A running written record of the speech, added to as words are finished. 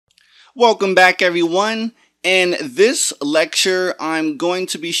Welcome back, everyone. In this lecture, I'm going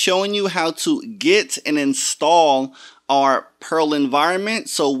to be showing you how to get and install our Perl environment.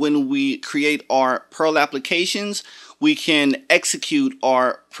 So when we create our Perl applications, we can execute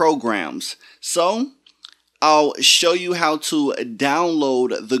our programs. So I'll show you how to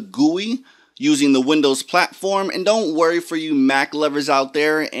download the GUI using the Windows platform. And don't worry for you Mac lovers out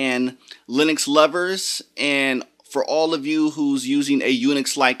there and Linux lovers, and for all of you who's using a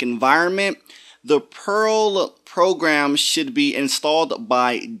Unix-like environment, the Perl program should be installed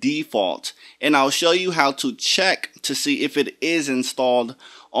by default. And I'll show you how to check to see if it is installed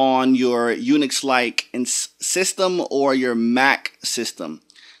on your Unix-like system or your Mac system.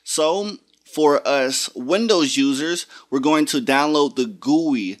 So for us Windows users, we're going to download the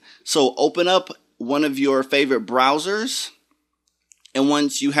GUI. So open up one of your favorite browsers. And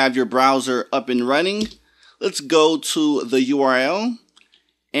once you have your browser up and running, let's go to the URL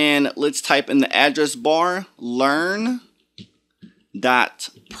and let's type in the address bar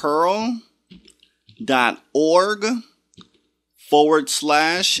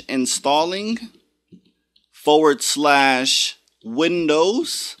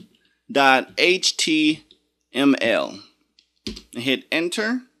and hit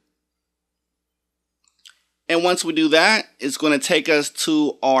enter. And once we do that, it's going to take us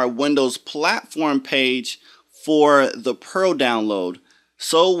to our Windows platform page for the Perl download.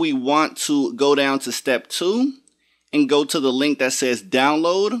 So we want to go down to step 2 and go to the link that says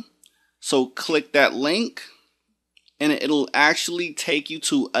download. So click that link and it'll actually take you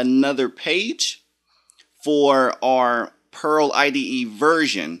to another page for our Perl IDE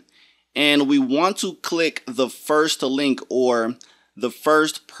version. And we want to click the first link or the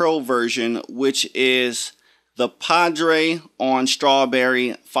first Perl version, which is the Padre on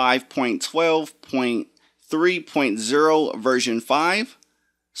Strawberry 5.12.3.0 version 5.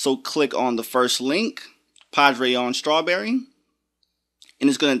 So click on the first link, Padre on Strawberry, and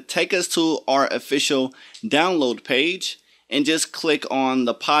it's going to take us to our official download page, and just click on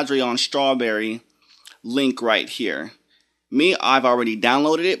the Padre on Strawberry link right here. I've already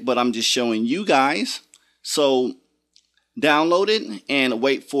downloaded it, but I'm just showing you guys. So download it and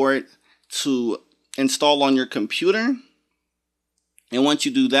wait for it to install on your computer. And once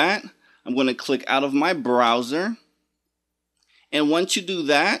you do that, I'm going to click out of my browser. And once you do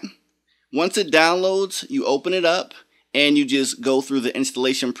that, once it downloads, you open it up and you just go through the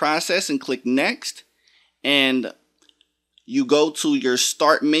installation process and click next. And you go to your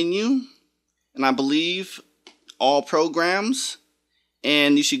start menu, and I believe all programs,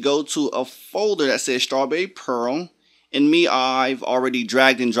 and you should go to a folder that says Strawberry Perl. And I've already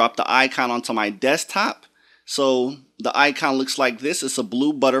dragged and dropped the icon onto my desktop. So the icon looks like this. It's a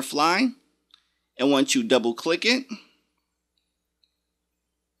blue butterfly. And once you double click it,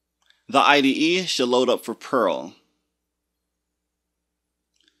 the IDE should load up for Perl.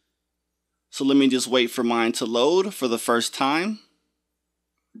 So let me just wait for mine to load for the first time.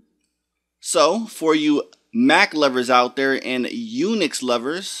 So for you Mac lovers out there and Unix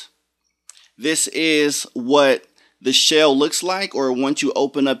lovers, this is what the shell looks like, or once you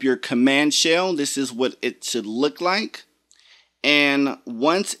open up your command shell, this is what it should look like. And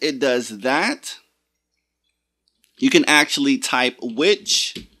once it does that, you can actually type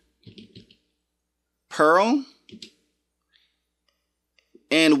which Perl,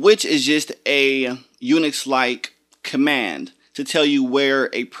 and which is just a Unix-like command to tell you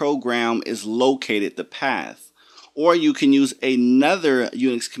where a program is located, the path. Or you can use another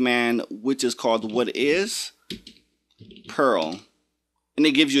Unix command, which is called what is Perl, and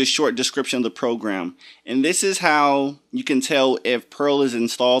it gives you a short description of the program. And this is how you can tell if Perl is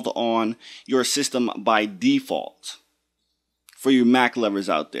installed on your system by default for you Mac lovers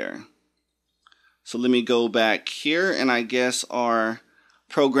out there. So let me go back here, and I guess our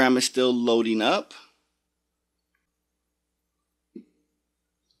program is still loading up.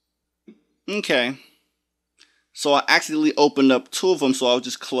 Okay, so I accidentally opened up 2 of them, so I'll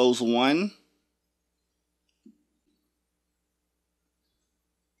just close one.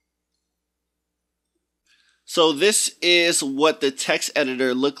 So this is what the text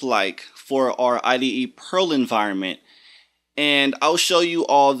editor looked like for our IDE Perl environment. And I'll show you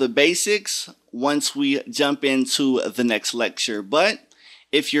all the basics once we jump into the next lecture. But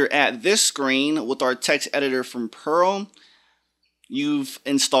if you're at this screen with our text editor from Perl, you've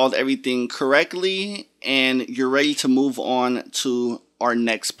installed everything correctly and you're ready to move on to our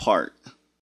next part.